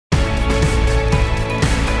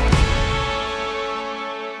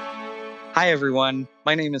Hi, everyone.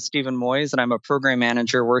 My name is Stephen Moyes, and I'm a program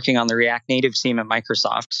manager working on the React Native team at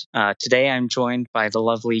Microsoft. Today, I'm joined by the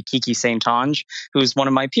lovely Kiki Saint-Onge, who's one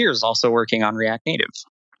of my peers also working on React Native.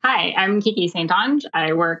 Hi, I'm Kiki Saint-Onge.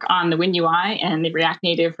 I work on the WinUI and the React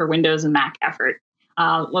Native for Windows and Mac effort.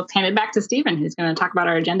 Let's hand it back to Stephen, who's going to talk about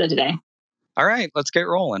our agenda today. All right, let's get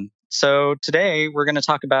rolling. So today we're going to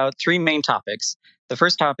talk about three main topics. The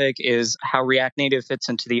first topic is how React Native fits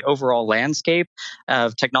into the overall landscape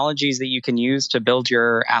of technologies that you can use to build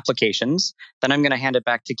your applications. Then I'm going to hand it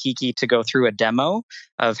back to Kiki to go through a demo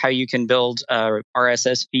of how you can build a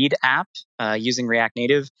RSS feed app using React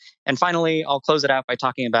Native. And finally, I'll close it out by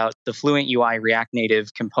talking about the Fluent UI React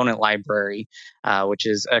Native component library, which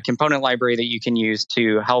is a component library that you can use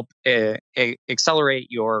to help accelerate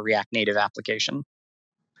your React Native application.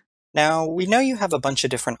 Now, we know you have a bunch of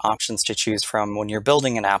different options to choose from when you're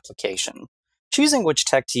building an application. Choosing which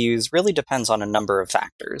tech to use really depends on a number of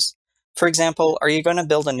factors. For example, are you going to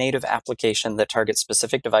build a native application that targets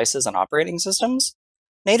specific devices and operating systems?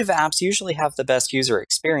 Native apps usually have the best user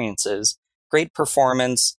experiences, great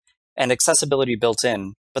performance, and accessibility built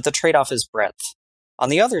in, but the trade-off is breadth. On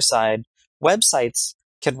the other side, websites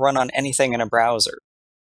can run on anything in a browser.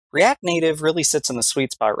 React Native really sits in the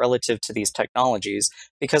sweet spot relative to these technologies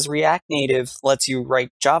because React Native lets you write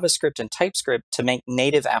JavaScript and TypeScript to make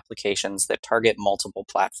native applications that target multiple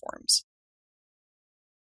platforms.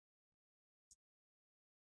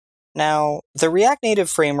 Now, the React Native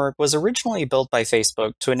framework was originally built by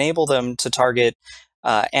Facebook to enable them to target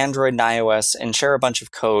Android and iOS and share a bunch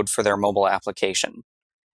of code for their mobile application.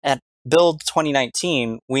 At Build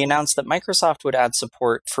 2019, we announced that Microsoft would add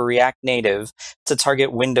support for React Native to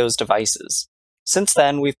target Windows devices. Since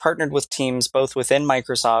then, we've partnered with teams both within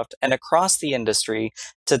Microsoft and across the industry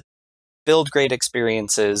to build great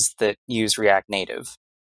experiences that use React Native.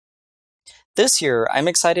 This year, I'm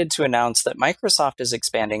excited to announce that Microsoft is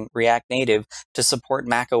expanding React Native to support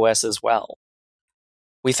macOS as well.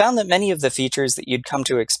 We found that many of the features that you'd come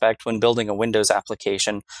to expect when building a Windows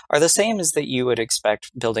application are the same as that you would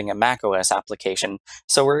expect building a macOS application,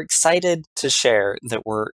 so we're excited to share that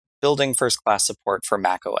we're building first-class support for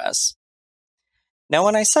macOS. Now,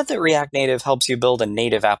 when I said that React Native helps you build a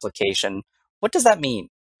native application, what does that mean?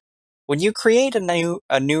 When you create a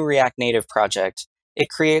new React Native project, it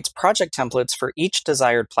creates project templates for each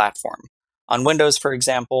desired platform. On Windows, for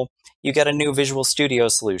example, you get a new Visual Studio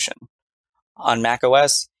solution. On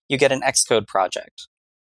macOS, you get an Xcode project.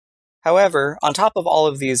 However, on top of all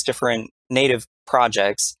of these different native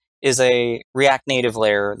projects is a React Native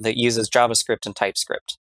layer that uses JavaScript and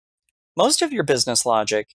TypeScript. Most of your business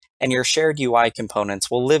logic and your shared UI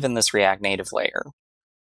components will live in this React Native layer.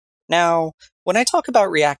 Now, when I talk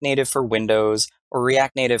about React Native for Windows or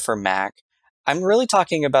React Native for Mac, I'm really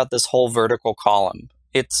talking about this whole vertical column.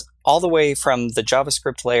 It's all the way from the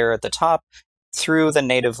JavaScript layer at the top through the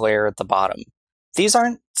native layer at the bottom. These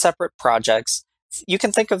aren't separate projects. You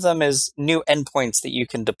can think of them as new endpoints that you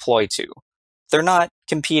can deploy to. They're not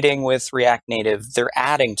competing with React Native, they're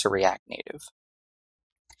adding to React Native.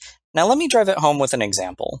 Now let me drive it home with an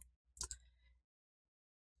example.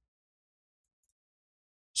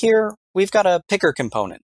 Here, we've got a picker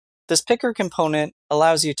component. This picker component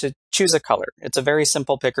allows you to choose a color. It's a very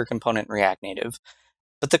simple picker component in React Native.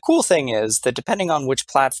 But the cool thing is that depending on which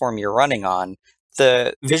platform you're running on,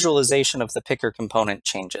 the visualization of the picker component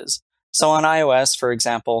changes. So on iOS, for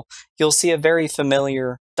example, you'll see a very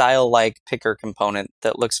familiar dial-like picker component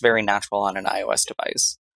that looks very natural on an iOS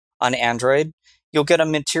device. On Android, you'll get a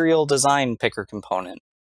material design picker component.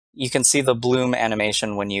 You can see the bloom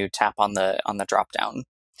animation when you tap on the drop-down.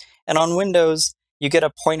 And on Windows, you get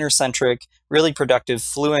a pointer-centric, really productive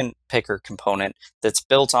Fluent picker component that's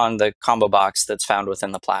built on the combo box that's found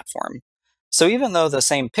within the platform. So even though the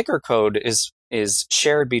same picker code is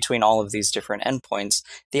shared between all of these different endpoints,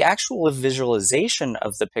 the actual visualization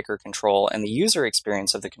of the picker control and the user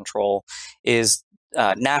experience of the control is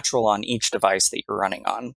natural on each device that you're running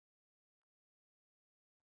on.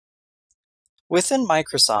 Within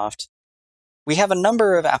Microsoft, we have a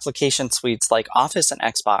number of application suites like Office and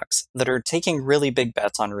Xbox that are taking really big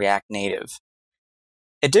bets on React Native.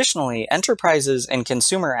 Additionally, enterprises and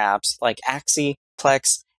consumer apps like Axie,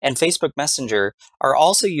 Plex, and Facebook Messenger are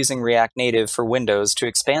also using React Native for Windows to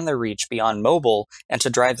expand their reach beyond mobile and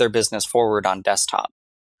to drive their business forward on desktop.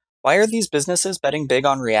 Why are these businesses betting big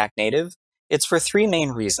on React Native? It's for three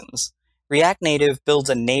main reasons. React Native builds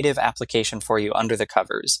a native application for you under the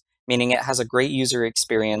covers, meaning it has a great user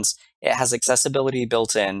experience, it has accessibility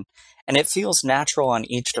built in, and it feels natural on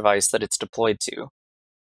each device that it's deployed to.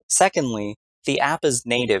 Secondly, the app is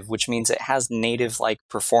native, which means it has native-like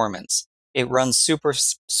performance. It runs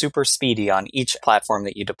super speedy on each platform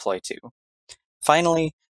that you deploy to.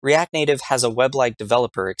 Finally, React Native has a web-like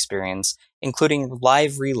developer experience, including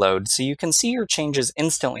live reload so you can see your changes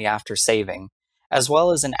instantly after saving, as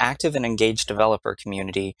well as an active and engaged developer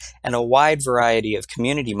community and a wide variety of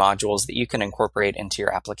community modules that you can incorporate into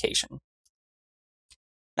your application.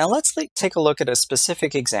 Now let's take a look at a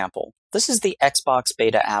specific example. This is the Xbox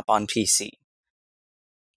beta app on PC.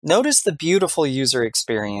 Notice the beautiful user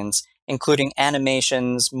experience, including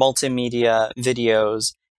animations, multimedia,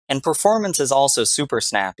 videos, and performance is also super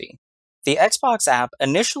snappy. The Xbox app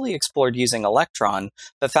initially explored using Electron,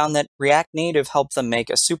 but found that React Native helped them make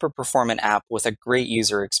a super performant app with a great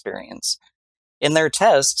user experience. In their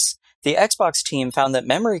tests, the Xbox team found that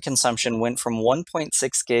memory consumption went from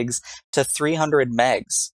 1.6 gigs to 300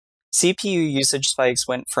 megs. CPU usage spikes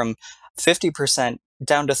went from 50%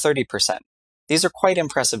 down to 30%. These are quite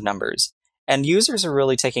impressive numbers, and users are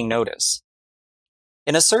really taking notice.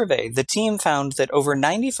 In a survey, the team found that over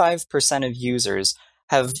 95% of users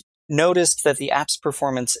have noticed that the app's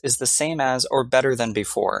performance is the same as or better than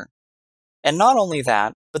before. And not only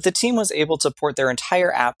that, but the team was able to port their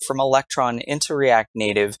entire app from Electron into React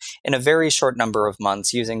Native in a very short number of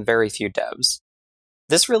months using very few devs.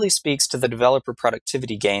 This really speaks to the developer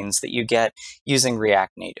productivity gains that you get using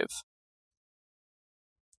React Native.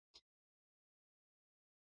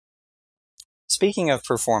 Speaking of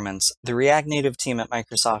performance, the React Native team at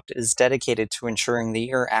Microsoft is dedicated to ensuring that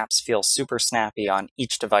your apps feel super snappy on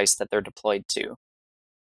each device that they're deployed to.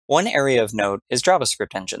 One area of note is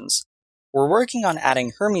JavaScript engines. We're working on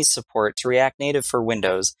adding Hermes support to React Native for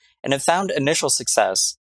Windows and have found initial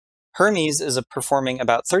success. Hermes is performing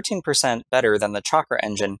about 13% better than the Chakra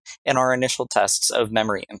engine in our initial tests of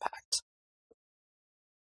memory impact.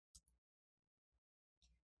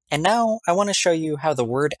 And now I want to show you how the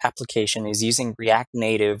Word application is using React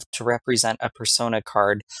Native to represent a persona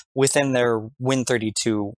card within their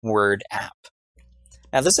Win32 Word app.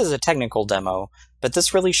 Now this is a technical demo, but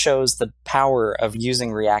this really shows the power of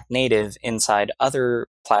using React Native inside other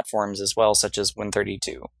platforms as well, such as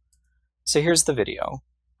Win32. So here's the video.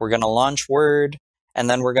 We're going to launch Word, and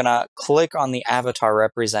then we're going to click on the avatar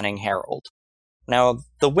representing Harold. Now,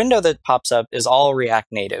 the window that pops up is all React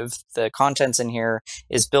Native. The contents in here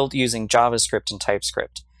is built using JavaScript and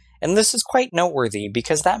TypeScript. And this is quite noteworthy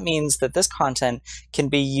because that means that this content can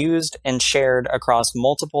be used and shared across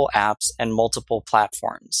multiple apps and multiple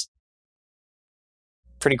platforms.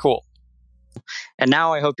 Pretty cool. And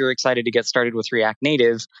now I hope you're excited to get started with React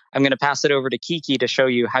Native. I'm going to pass it over to Kiki to show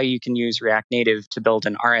you how you can use React Native to build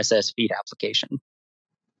an RSS feed application.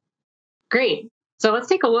 Great. So let's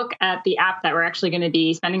take a look at the app that we're actually going to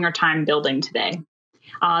be spending our time building today.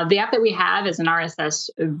 The app that we have is an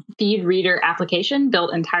RSS feed reader application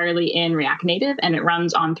built entirely in React Native, and it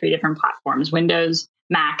runs on 3 different platforms: Windows,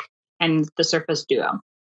 Mac, and the Surface Duo.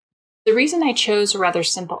 The reason I chose a rather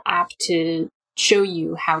simple app to show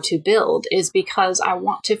you how to build is because I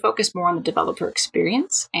want to focus more on the developer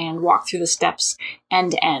experience and walk through the steps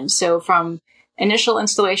end to end. So from initial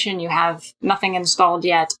installation, you have nothing installed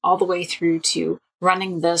yet, all the way through to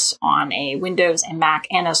running this on a Windows and Mac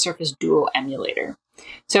and a Surface Duo emulator.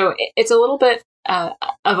 So it's a little bit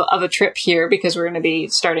of a trip here because we're going to be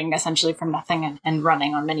starting essentially from nothing and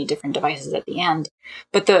running on many different devices at the end.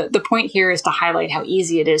 But the point here is to highlight how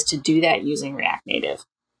easy it is to do that using React Native.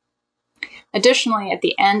 Additionally, at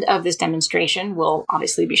the end of this demonstration, we'll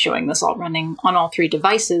obviously be showing this all running on all 3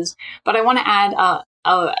 devices, but I want to add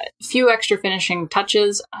a few extra finishing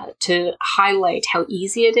touches to highlight how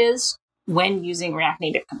easy it is when using React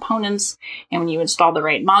Native components and when you install the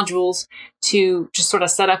right modules to just sort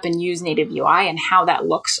of set up and use native UI and how that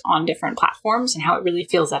looks on different platforms and how it really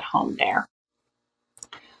feels at home there.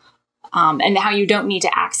 And how you don't need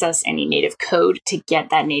to access any native code to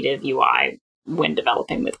get that native UI when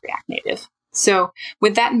developing with React Native. So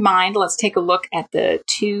with that in mind, let's take a look at the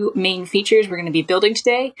 2 main features we're going to be building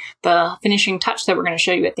today, the finishing touch that we're going to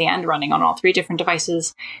show you at the end running on all 3 different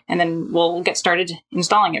devices, and then we'll get started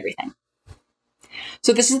installing everything.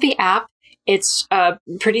 So this is the app. It's a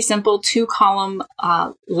pretty simple 2-column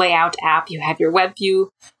layout app. You have your web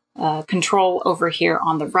view control over here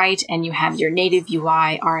on the right, and you have your native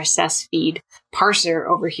UI RSS feed parser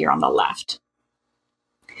over here on the left.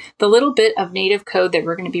 The little bit of native code that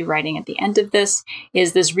we're going to be writing at the end of this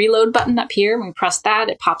is this reload button up here. When we press that,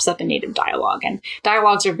 it pops up a native dialog. And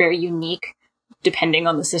dialogs are very unique depending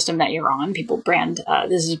on the system that you're on. People brand,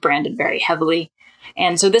 this is branded very heavily.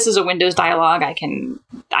 And so this is a Windows dialog. I can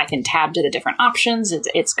tab to the different options.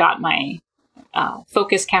 It's got my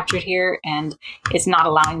focus captured here, and it's not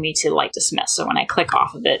allowing me to light dismiss. So when I click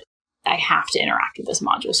off of it, I have to interact with this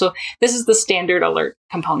module. So this is the standard alert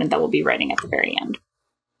component that we'll be writing at the very end.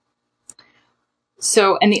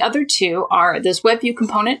 So, and the other two are this web view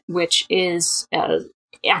component, which is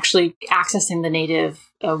actually accessing the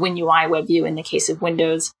native WinUI web view in the case of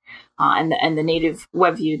Windows, and the native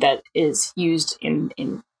web view that is used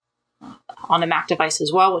on a Mac device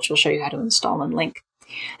as well, which we'll show you how to install and link.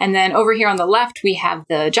 And then over here on the left, we have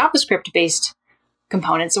the JavaScript-based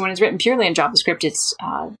component. So when it's written purely in JavaScript, it's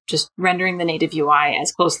just rendering the native UI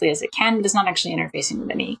as closely as it can, but it's not actually interfacing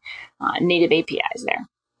with any native APIs there.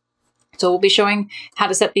 So we'll be showing how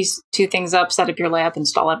to set these two things up, set up your layup,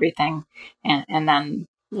 install everything, and then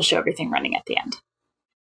we'll show everything running at the end.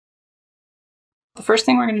 The first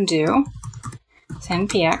thing we're going to do is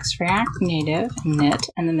npx React Native init,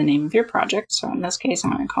 and then the name of your project. So in this case,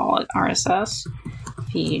 I'm going to call it RSS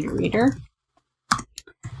feed reader.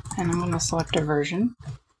 And I'm going to select a version.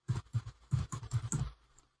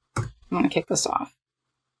 I'm going to kick this off.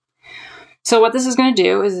 So what this is going to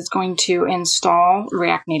do is it's going to install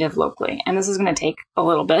React Native locally. And this is going to take a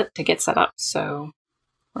little bit to get set up. So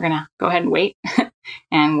we're going to go ahead and wait,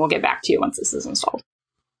 and we'll get back to you once this is installed.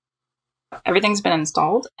 Everything's been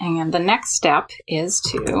installed, and the next step is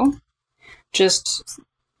to just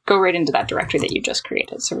go right into that directory that you just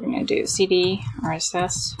created. So we're going to do cd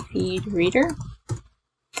RSS feed reader.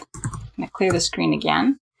 I'm going to clear the screen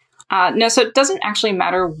again. No, so it doesn't actually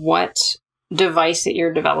matter what device that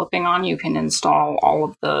you're developing on. You can install all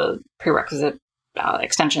of the prerequisite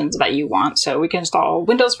extensions that you want. So we can install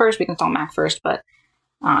Windows first, we can install Mac first, but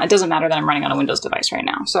it doesn't matter that I'm running on a Windows device right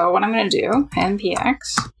now. So what I'm going to do, npx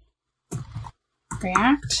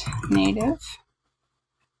React Native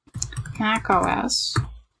Mac OS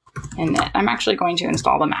init. I'm actually going to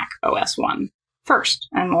install the Mac OS one first,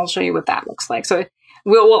 and we'll show you what that looks like. So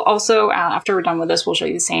we'll also, after we're done with this, we'll show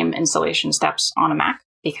you the same installation steps on a Mac,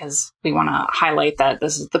 because we want to highlight that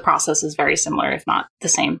the process is very similar, if not the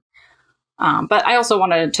same. But I also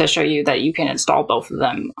wanted to show you that you can install both of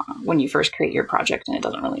them when you first create your project, and it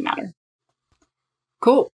doesn't really matter.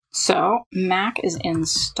 Cool. So Mac is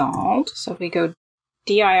installed. So if we go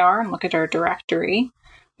dir and look at our directory,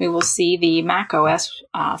 we will see the Mac OS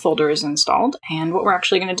folder is installed. And what we're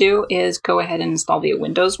actually going to do is go ahead and install the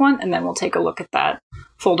Windows one, and then we'll take a look at that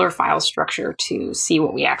folder file structure to see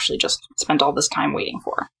what we actually just spent all this time waiting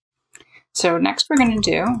for. So next we're going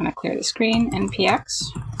to do, I'm going to clear the screen, npx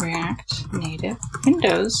React Native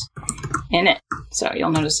Windows init. So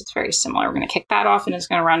you'll notice it's very similar. We're going to kick that off, and it's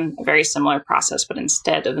going to run a very similar process, but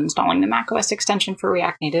instead of installing the Mac OS extension for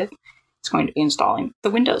React Native, it's going to be installing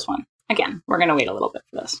the Windows one. Again, we're going to wait a little bit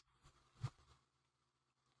for this.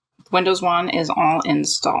 Windows 1 is all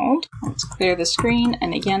installed. Let's clear the screen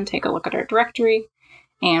and again take a look at our directory,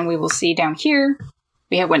 and we will see down here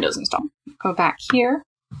we have Windows installed. Go back here,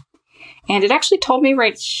 and it actually told me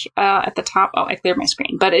right at the top, oh, I cleared my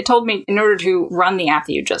screen, but it told me in order to run the app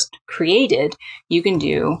that you just created, you can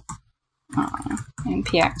do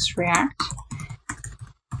npx React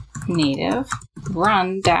Native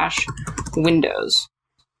run -Windows.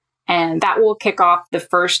 And that will kick off the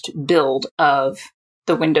first build of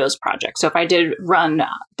the Windows project. So if I did run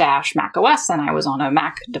 -Mac OS and I was on a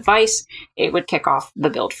Mac device, it would kick off the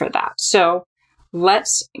build for that. So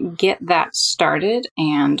let's get that started.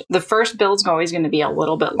 And the first build's always going to be a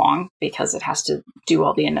little bit long because it has to do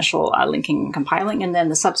all the initial linking and compiling. And then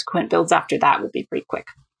the subsequent builds after that will be pretty quick.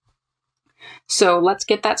 So let's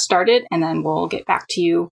get that started, and then we'll get back to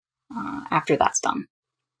you after that's done.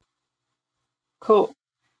 Cool.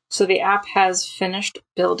 So the app has finished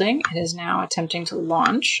building. It is now attempting to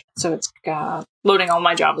launch. So it's loading all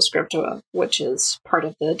my JavaScript, which is part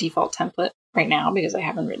of the default template right now because I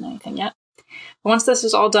haven't written anything yet. Once this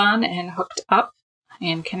is all done and hooked up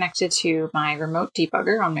and connected to my remote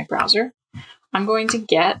debugger on my browser, I'm going to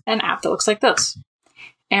get an app that looks like this.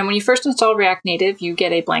 And when you first install React Native, you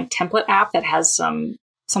get a blank template app that has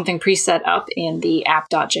something preset up in the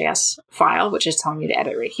app.js file, which is telling you to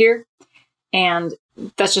edit right here. And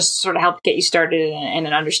that's just sort of help get you started in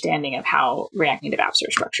an understanding of how React Native apps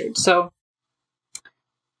are structured. So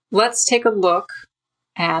let's take a look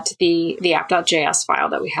at the app.js file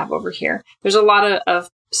that we have over here. There's a lot of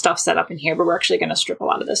stuff set up in here, but we're actually going to strip a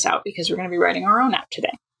lot of this out because we're going to be writing our own app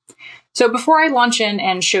today. So before I launch in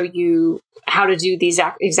and show you how to do these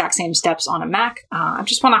exact same steps on a Mac, I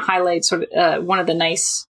just want to highlight sort of one of the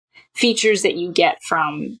nice features that you get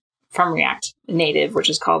from React Native, which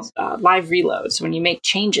is called live reload. So when you make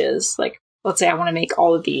changes, like let's say I want to make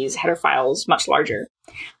all of these header files much larger,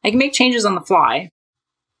 I can make changes on the fly.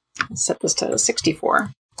 Let's set this to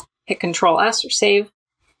 64, hit Control S or save,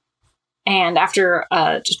 And after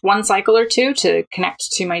just one cycle or two to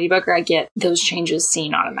connect to my debugger, I get those changes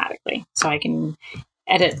seen automatically. So I can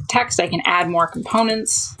edit text, I can add more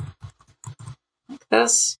components like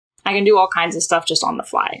this. I can do all kinds of stuff just on the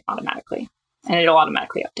fly automatically, and it'll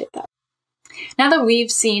automatically update that. Now that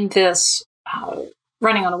we've seen this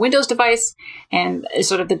running on a Windows device and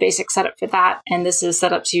sort of the basic setup for that, and this is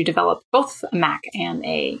set up to develop both a Mac and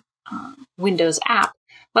a Windows app,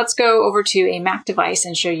 let's go over to a Mac device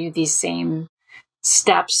and show you these same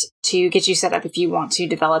steps to get you set up if you want to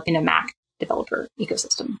develop in a Mac developer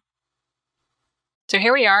ecosystem. So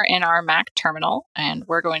here we are in our Mac terminal, and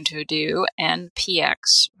we're going to do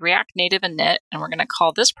npx React Native init, and we're going to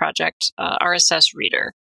call this project RSS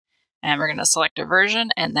Reader. And we're going to select a version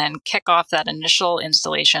and then kick off that initial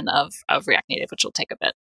installation of React Native, which will take a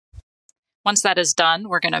bit. Once that is done,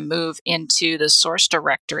 we're going to move into the source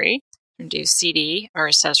directory and do cd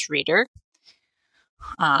RSS Reader.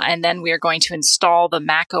 And then we are going to install the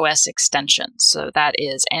macOS extension. So that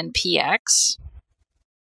is npx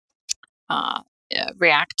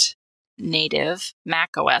React Native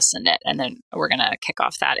macOS init. And then we're going to kick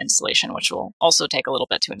off that installation, which will also take a little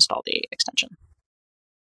bit to install the extension.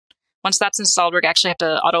 Once that's installed, we actually have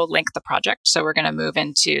to auto-link the project. So we're going to move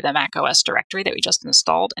into the macOS directory that we just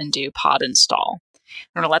installed and do pod install.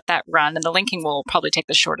 We're going to let that run, and the linking will probably take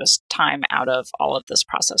the shortest time out of all of this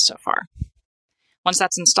process so far. Once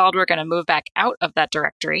that's installed, we're going to move back out of that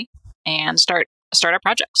directory and start our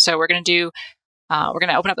project. So we're going to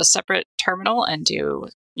open up a separate terminal and do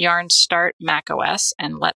yarn start macOS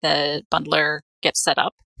and let the bundler get set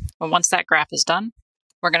up. And once that graph is done,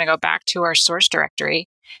 we're going to go back to our source directory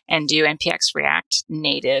and do npx React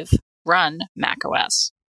Native run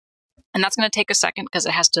macOS. And that's going to take a second because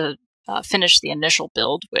it has to finish the initial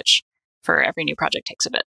build, which for every new project takes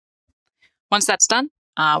a bit. Once that's done,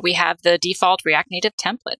 we have the default React Native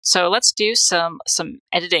template. So let's do some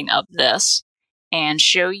editing of this and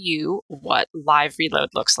show you what live reload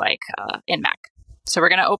looks like in Mac. So we're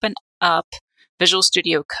going to open up Visual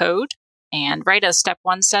Studio Code, and right as step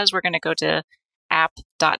 1 says, we're going to go to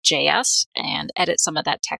app.js and edit some of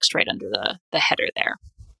that text right under the header there.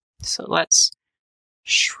 So let's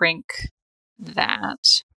shrink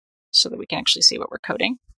that so that we can actually see what we're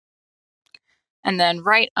coding. And then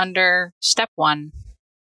right under step 1,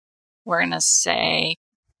 we're going to say,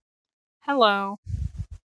 hello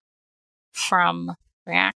from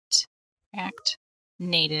React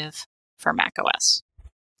Native for macOS.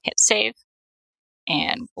 Hit save,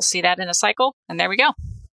 and we'll see that in a cycle. And there we go.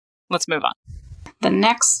 Let's move on. The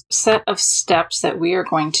next set of steps that we are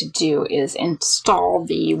going to do is install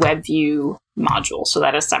the WebView module. So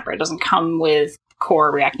that is separate. It doesn't come with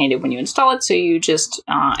core React Native when you install it, so you just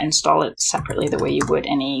install it separately the way you would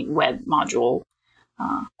any web module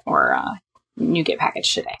or NuGet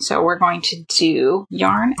package today. So we're going to do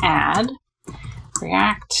yarn add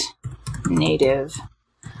React Native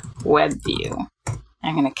WebView.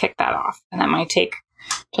 I'm going to kick that off, and that might take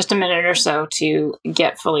just a minute or so to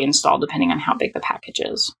get fully installed, depending on how big the package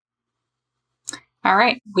is. All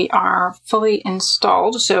right, we are fully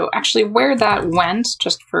installed. So actually where that went,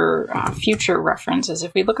 just for future reference, is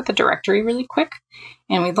if we look at the directory really quick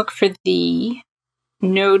and we look for the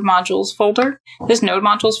node modules folder. This node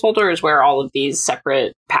modules folder is where all of these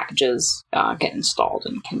separate packages get installed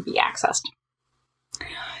and can be accessed.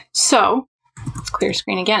 So let's clear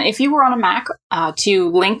screen again. If you were on a Mac, to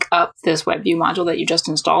link up this WebView module that you just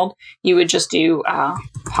installed, you would just do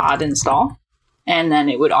pod install, and then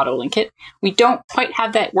it would auto-link it. We don't quite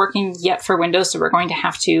have that working yet for Windows, so we're going to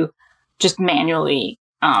have to just manually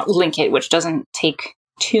link it, which doesn't take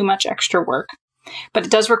too much extra work. But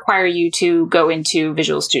it does require you to go into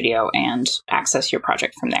Visual Studio and access your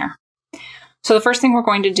project from there. So the first thing we're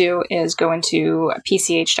going to do is go into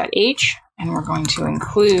pch.h, and we're going to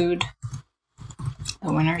include the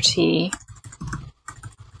WinRT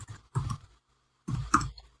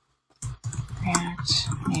React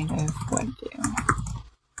Native WebView.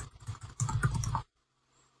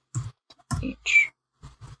 H.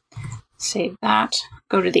 Save that.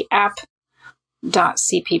 Go to the app.cpp,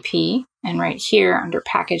 and right here under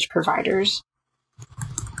package providers,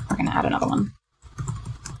 we're going to add another one.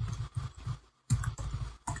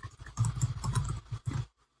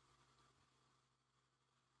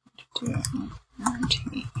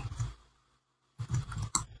 WinRT.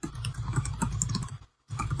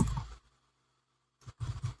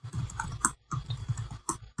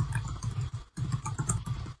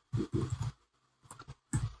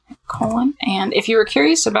 And if you were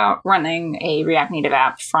curious about running a React Native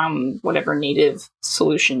app from whatever native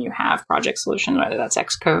solution you have, project solution, whether that's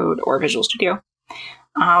Xcode or Visual Studio,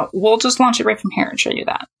 we'll just launch it right from here and show you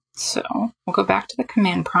that. So we'll go back to the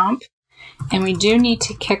command prompt, and we do need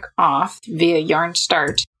to kick off via yarn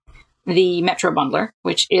start the Metro bundler,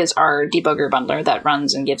 which is our debugger bundler that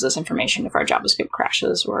runs and gives us information if our JavaScript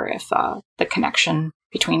crashes or if the connection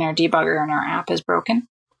between our debugger and our app is broken.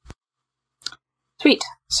 Sweet.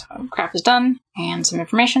 So craft is done and some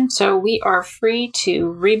information. So we are free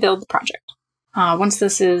to rebuild the project. Once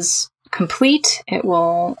this is complete, it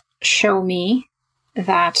will show me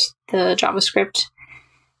that the JavaScript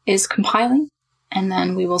is compiling, and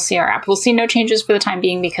then we will see our app. We'll see no changes for the time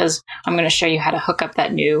being because I'm going to show you how to hook up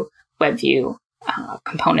that new WebView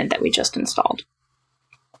component that we just installed.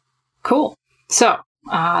 Cool. So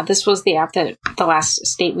this was the app that the last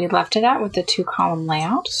state we left it at with the 2-column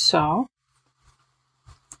layout. So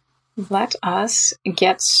let us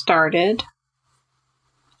get started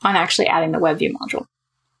on actually adding the WebView module.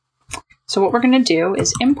 So what we're going to do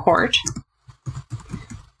is import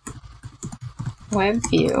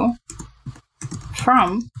WebView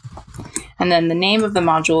from, and then the name of the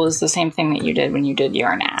module is the same thing that you did when you did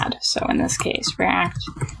yarn add. So in this case, React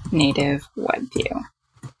Native WebView.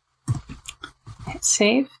 Hit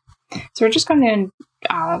save. So we're just going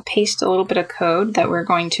to paste a little bit of code that we're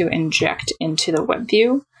going to inject into the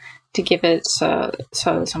WebView to give it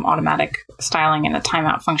some automatic styling and a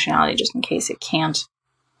timeout functionality just in case it can't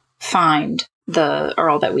find the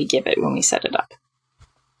URL that we give it when we set it up.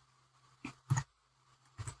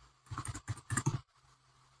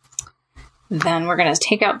 Then we're going to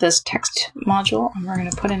take out this text module and we're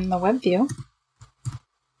going to put in the WebView.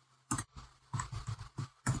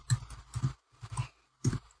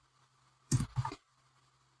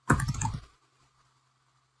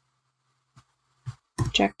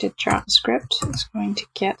 Objective JavaScript is going to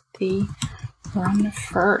get the run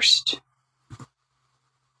first.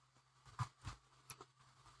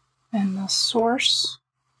 And the source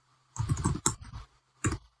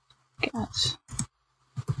get.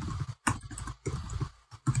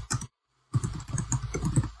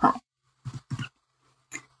 I'm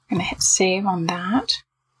going to hit save on that.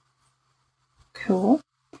 Cool.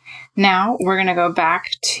 Now we're going to go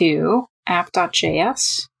back to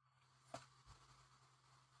app.js.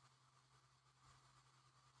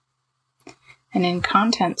 And in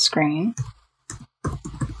content screen,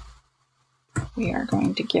 we are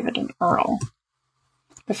going to give it an URL.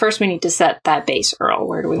 But first we need to set that base URL.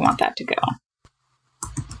 Where do we want that to go?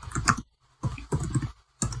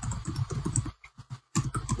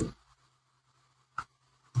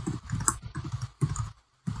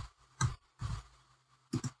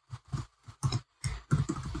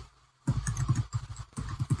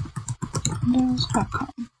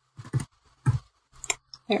 Windows.com.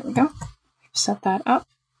 There we go. Set that up.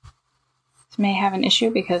 This may have an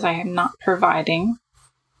issue because I am not providing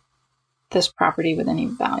this property with any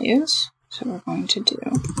values. So we're going to do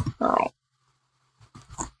URL.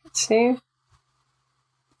 Hit save.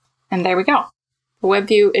 And there we go. The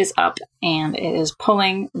WebView is up and it is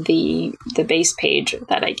pulling the base page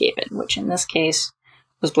that I gave it, which in this case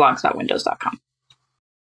was blogs.windows.com.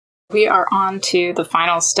 We are on to the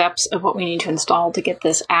final steps of what we need to install to get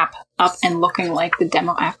this app up and looking like the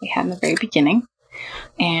demo app we had in the very beginning.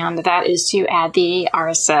 And that is to add the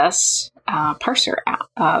RSS parser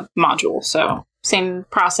module. So same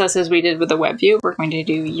process as we did with the WebView. We're going to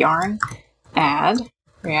do yarn add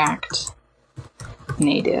React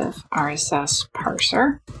Native RSS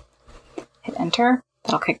parser. Hit enter.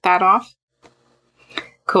 That'll kick that off.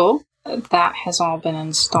 Cool. That has all been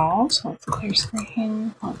installed. So let's clear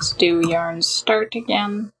screen. Let's do yarn start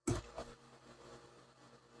again.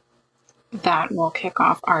 That will kick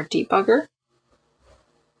off our debugger.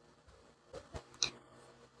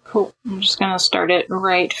 Cool. I'm just going to start it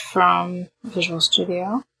right from Visual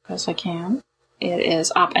Studio because I can. It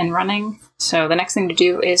is up and running. So the next thing to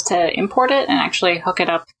do is to import it and actually hook it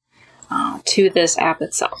up to this app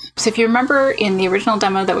itself. So if you remember in the original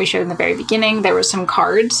demo that we showed in the very beginning, there was some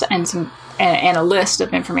cards and a list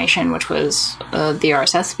of information, which was the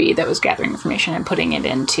RSS feed that was gathering information and putting it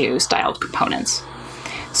into styled components.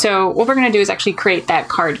 So what we're going to do is actually create that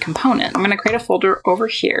card component. I'm going to create a folder over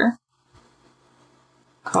here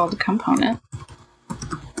called component,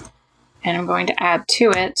 and I'm going to add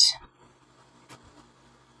to it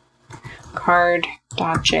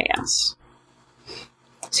card.js.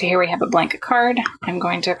 So here we have a blank card. I'm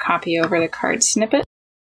going to copy over the card snippet.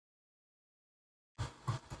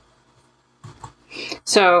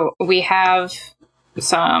 So we have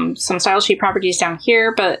some style sheet properties down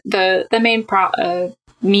here, but the main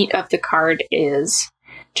meat of the card is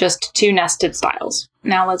just two nested styles.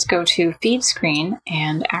 Now let's go to feed screen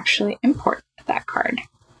and actually import that card.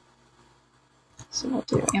 So we'll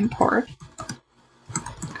do import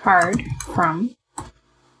card from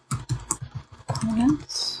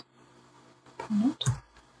components, component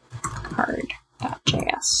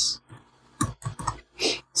card.js.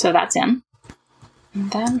 So that's in. And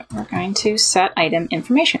then we're going to set item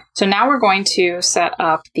information. So now we're going to set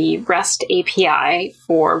up the REST API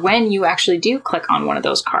for when you actually do click on one of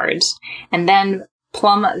those cards, and then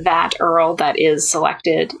plumb that URL that is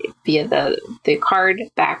selected via the card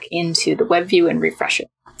back into the web view and refresh it.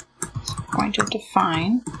 So we're going to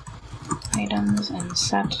define items and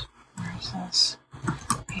set RSS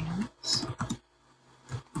items.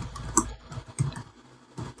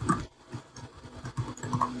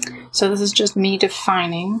 So this is just me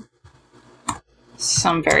defining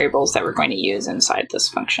some variables that we're going to use inside this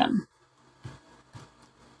function.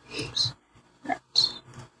 Oops. Right.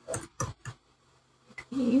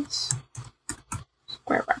 These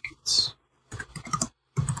square brackets.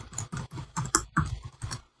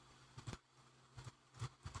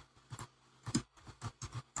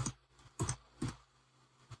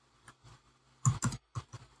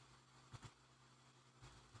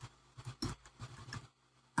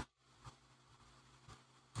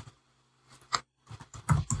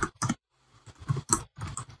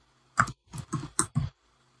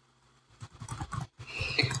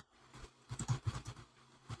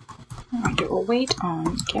 I'm going to await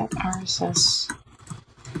on get RSS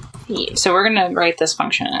feed. So we're going to write this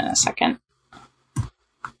function in a second.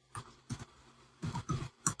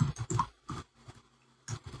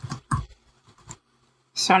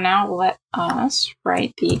 So now let us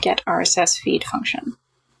write the get RSS feed function.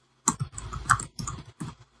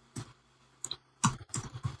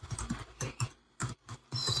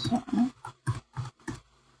 So I'm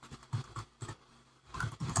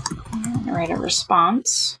going to write a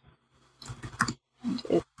response. And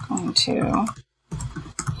it's going to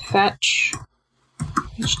fetch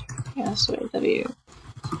https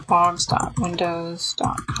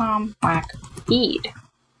logs.windows.com feed.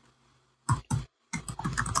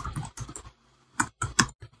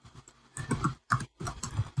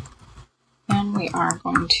 And we are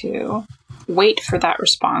going to wait for that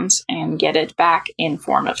response and get it back in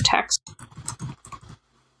form of text.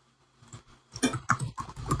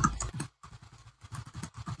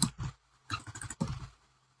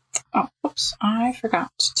 Oh, oops, I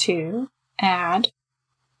forgot to add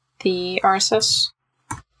the RSS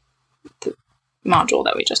module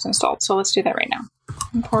that we just installed. So let's do that right now.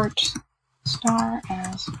 Import star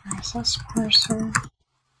as RSS parser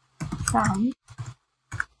from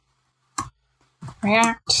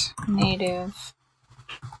React Native.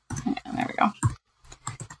 And there we go.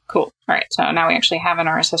 Cool. All right, so now we actually have an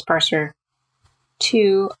RSS parser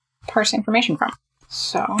to parse information from.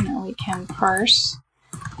 So now we can parse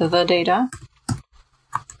the data,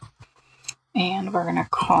 and we're going to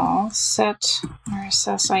call set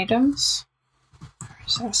RSS items,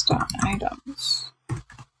 RSS.items.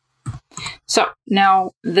 So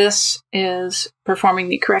now this is performing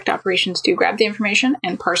the correct operations to grab the information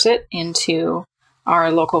and parse it into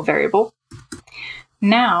our local variable.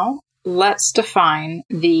 Now let's define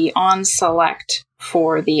the onSelect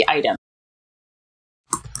for the item.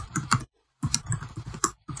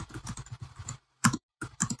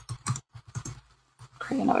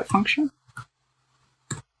 Create another function.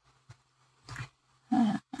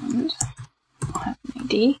 And we'll have an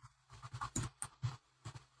ID.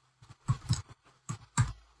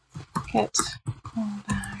 Get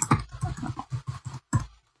callback.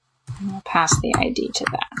 And we'll pass the ID to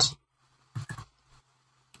that.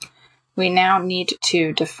 We now need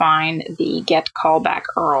to define the get callback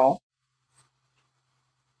URL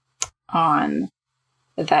on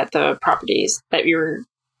that the properties that you're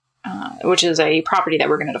which is a property that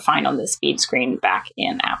we're going to define on this feed screen back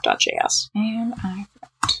in app.js. And I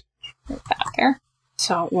forgot to put that there.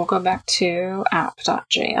 So we'll go back to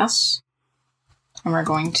app.js, and we're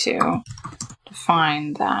going to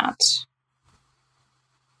define that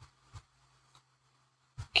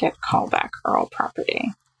get callback URL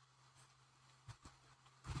property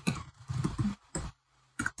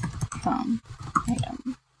from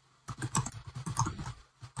item.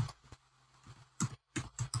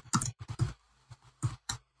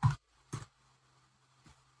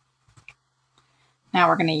 Now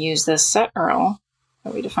we're going to use this set URL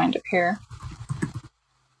that we defined up here,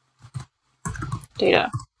 data,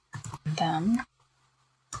 then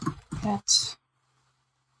get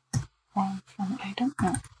from item.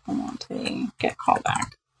 No, I want the get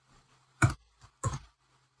callback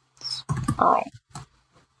URL.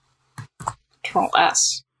 Control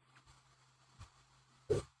S.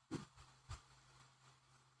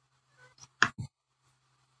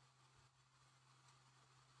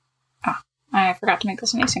 I forgot to make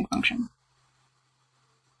this an async function.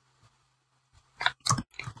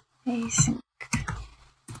 Async.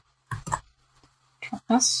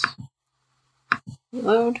 S.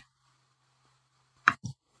 Reload.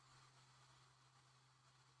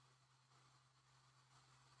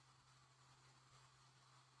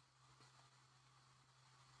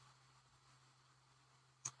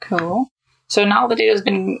 Cool. So now the data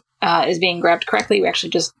is being grabbed correctly, we actually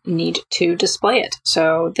just need to display it.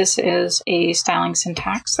 So this is a styling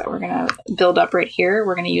syntax that we're going to build up right here.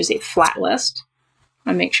 We're going to use a flat list.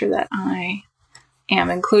 I'm going to make sure that I am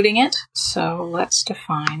including it. So let's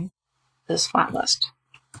define this flat list.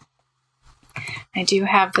 I do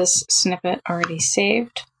have this snippet already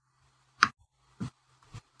saved.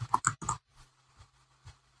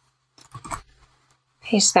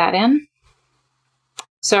 Paste that in.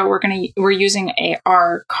 So we're using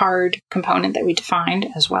our card component that we defined,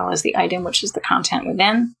 as well as the item, which is the content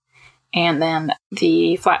within. And then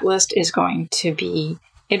the flat list is going to be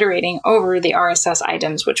iterating over the RSS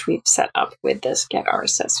items, which we've set up with this get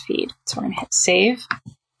RSS feed. So we're going to hit save.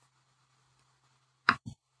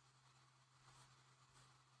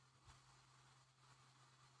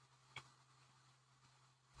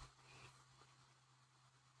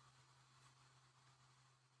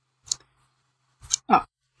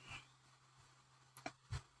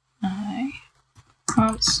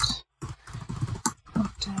 Const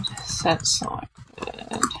set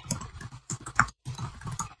selected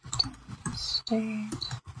state,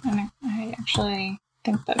 and I actually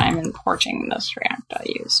think that I'm importing this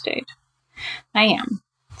React.use state. I am.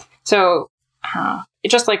 So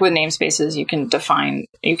just like with namespaces, you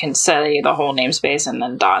can say the whole namespace and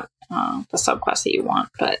then dot the subclass that you want,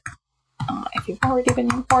 but if you've already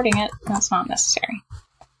been importing it, that's not necessary.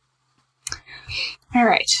 All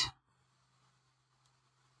right.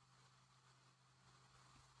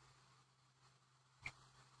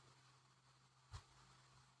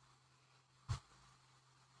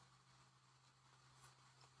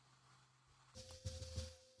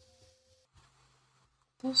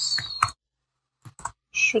 This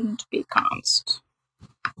shouldn't be const.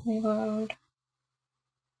 Reload.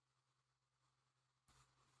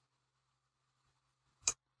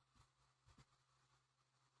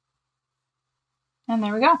 And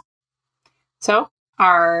there we go. So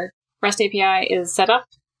our REST API is set up.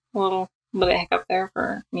 A little bit of hiccup there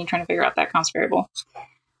for me trying to figure out that const variable.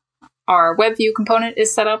 Our web view component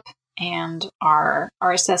is set up, and our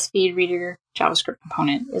RSS feed reader JavaScript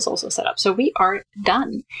component is also set up. So we are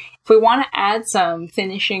done. If we want to add some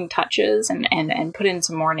finishing touches and put in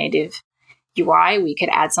some more native UI, we could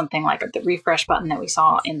add something like the refresh button that we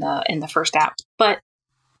saw in the first app. But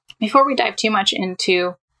before we dive too much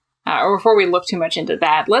into, or before we look too much into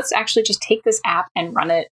that, let's actually just take this app and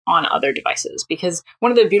run it on other devices. Because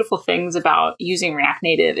one of the beautiful things about using React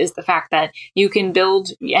Native is the fact that you can build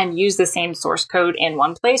and use the same source code in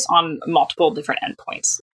one place on multiple different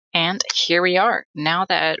endpoints. And here we are. Now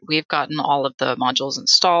that we've gotten all of the modules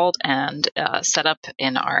installed and set up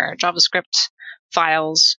in our JavaScript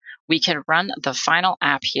files, we can run the final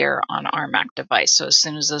app here on our Mac device. So as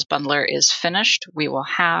soon as this bundler is finished, we will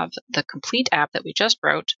have the complete app that we just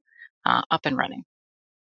wrote up and running.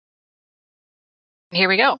 Here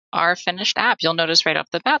we go, our finished app. You'll notice right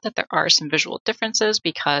off the bat that there are some visual differences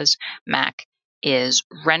because Mac is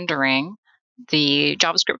rendering the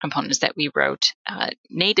JavaScript components that we wrote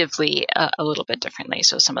natively a little bit differently.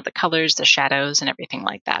 So some of the colors, the shadows, and everything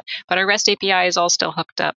like that. But our REST API is all still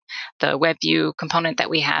hooked up. The WebView component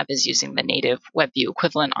that we have is using the native WebView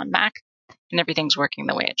equivalent on Mac, and everything's working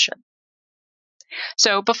the way it should.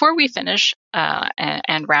 So before we finish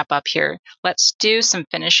and wrap up here, let's do some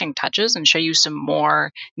finishing touches and show you some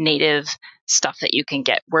more native stuff that you can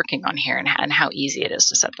get working on here and how easy it is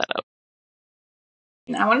to set that up.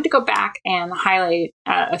 I wanted to go back and highlight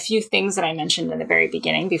a few things that I mentioned in the very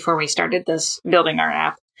beginning before we started this building our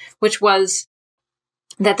app, which was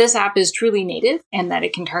that this app is truly native and that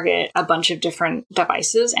it can target a bunch of different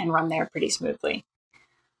devices and run there pretty smoothly.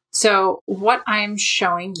 So what I'm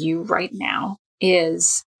showing you right now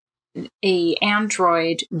is an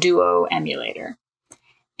Android Duo emulator.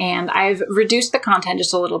 And I've reduced the content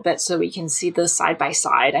just a little bit so we can see this side by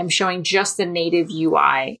side. I'm showing just the native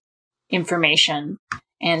UI information,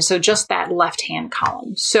 and so just that left-hand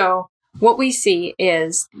column. So what we see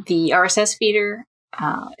is the RSS feeder,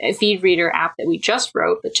 feed reader app that we just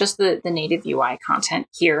wrote, but just the native UI content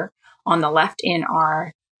here on the left in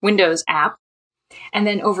our Windows app. And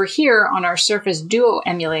then over here on our Surface Duo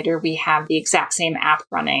emulator, we have the exact same app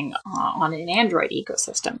running on an Android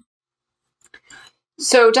ecosystem.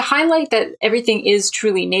 So to highlight that everything is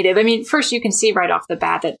truly native, I mean, first you can see right off the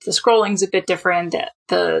bat that the scrolling's a bit different, that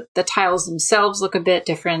the tiles themselves look a bit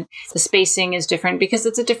different, the spacing is different because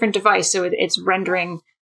it's a different device, so it's rendering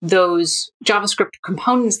those JavaScript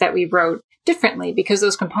components that we wrote differently because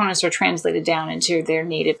those components are translated down into their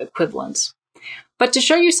native equivalents. But to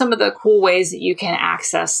show you some of the cool ways that you can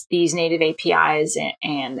access these native APIs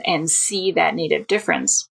and see that native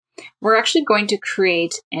difference, we're actually going to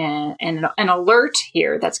create an alert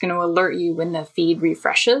here that's going to alert you when the feed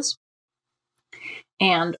refreshes.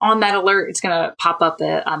 And on that alert, it's going to pop up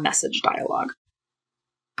a message dialog.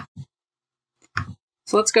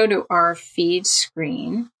 So let's go to our feed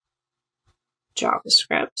screen,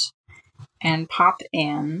 JavaScript, and pop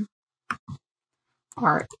in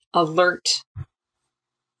our alert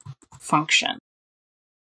function.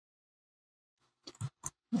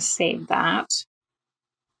 Let's save that.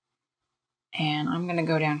 And I'm going to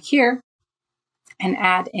go down here and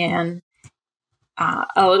add in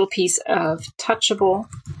a little piece of touchable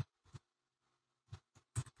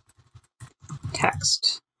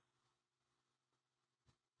text.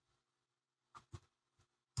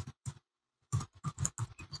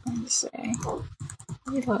 I'm going to say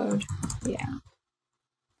reload the app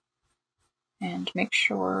and make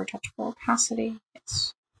sure touchable opacity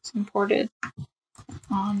is imported.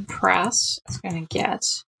 On press, it's going to get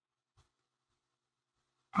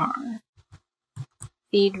our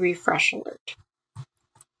feed refresh alert. I'm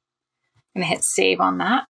going to hit save on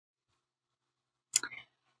that.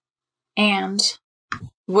 And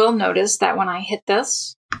we'll notice that when I hit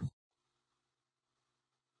this,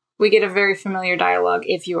 we get a very familiar dialog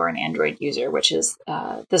if you are an Android user, which is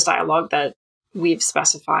this dialog that we've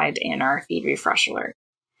specified in our feed refresh alert.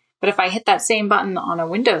 But if I hit that same button on a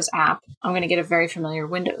Windows app, I'm going to get a very familiar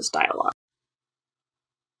Windows dialog.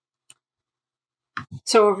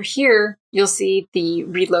 So over here, you'll see the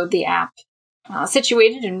reload the app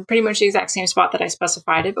situated in pretty much the exact same spot that I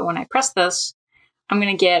specified it. But when I press this, I'm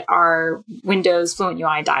going to get our Windows Fluent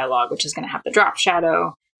UI dialog, which is going to have the drop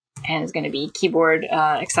shadow and is going to be keyboard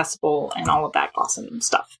accessible and all of that awesome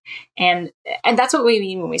stuff. And that's what we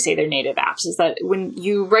mean when we say they're native apps, is that when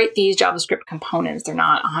you write these JavaScript components, they're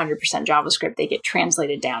not 100% JavaScript. They get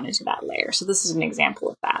translated down into that layer. So this is an example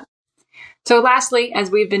of that. So lastly, as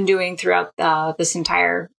we've been doing throughout this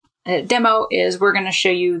entire demo, is we're going to show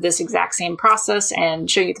you this exact same process and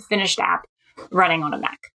show you the finished app running on a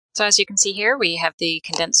Mac. So as you can see here, we have the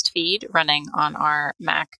condensed feed running on our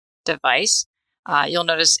Mac device. You'll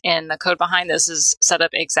notice in the code behind this is set up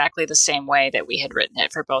exactly the same way that we had written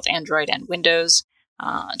it for both Android and Windows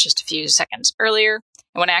just a few seconds earlier.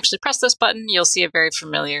 And when I actually press this button, you'll see a very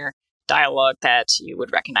familiar dialog that you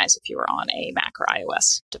would recognize if you were on a Mac or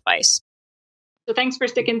iOS device. So thanks for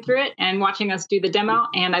sticking through it and watching us do the demo,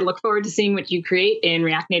 and I look forward to seeing what you create in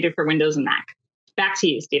React Native for Windows and Mac. Back to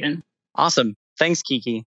you, Stephen. Awesome. Thanks,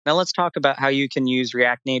 Kiki. Now let's talk about how you can use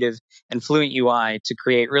React Native and Fluent UI to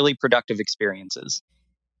create really productive experiences.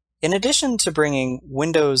 In addition to bringing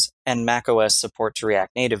Windows and macOS support to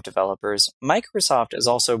React Native developers, Microsoft is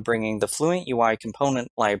also bringing the Fluent UI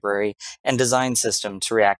component library and design system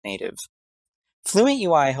to React Native. Fluent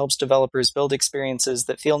UI helps developers build experiences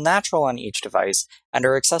that feel natural on each device and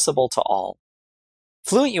are accessible to all.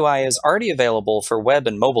 Fluent UI is already available for web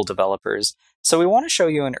and mobile developers, so we want to show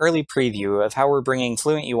you an early preview of how we're bringing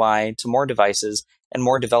Fluent UI to more devices and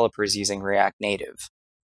more developers using React Native.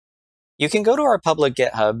 You can go to our public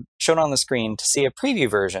GitHub, shown on the screen, to see a preview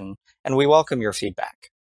version, and we welcome your feedback.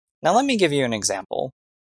 Now let me give you an example.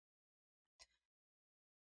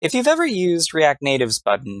 If you've ever used React Native's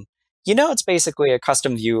button, you know it's basically a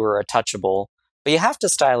custom view or a touchable, but you have to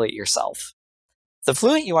style it yourself. The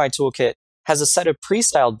Fluent UI toolkit has a set of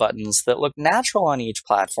pre-styled buttons that look natural on each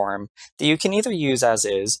platform that you can either use as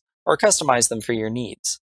is or customize them for your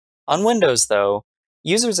needs. On Windows, though,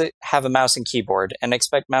 users have a mouse and keyboard and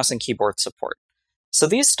expect mouse and keyboard support. So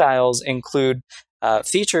these styles include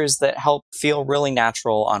features that help feel really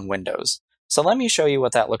natural on Windows. So let me show you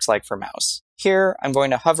what that looks like for mouse. Here, I'm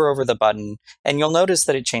going to hover over the button, and you'll notice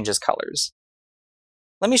that it changes colors.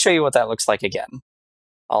 Let me show you what that looks like again.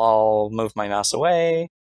 I'll move my mouse away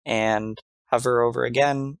and hover over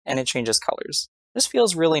again, and it changes colors. This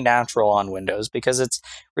feels really natural on Windows because it's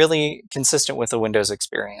really consistent with the Windows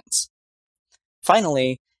experience.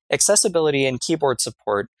 Finally, accessibility and keyboard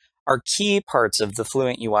support are key parts of the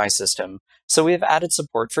Fluent UI system, so we have added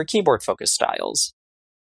support for keyboard-focused styles.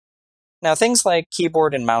 Now, things like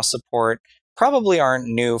keyboard and mouse support probably aren't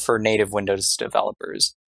new for native Windows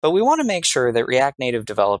developers, but we want to make sure that React Native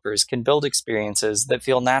developers can build experiences that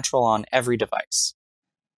feel natural on every device.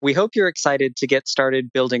 We hope you're excited to get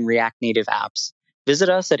started building React Native apps. Visit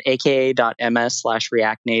us at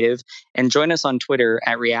aka.ms/reactnative and join us on Twitter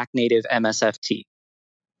at reactnativemsft.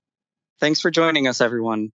 Thanks for joining us,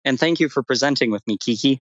 everyone, and thank you for presenting with me,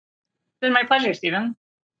 Kiki. It's been my pleasure, Stephen.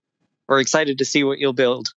 We're excited to see what you'll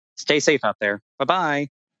build. Stay safe out there. Bye-bye.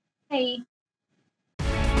 Hey.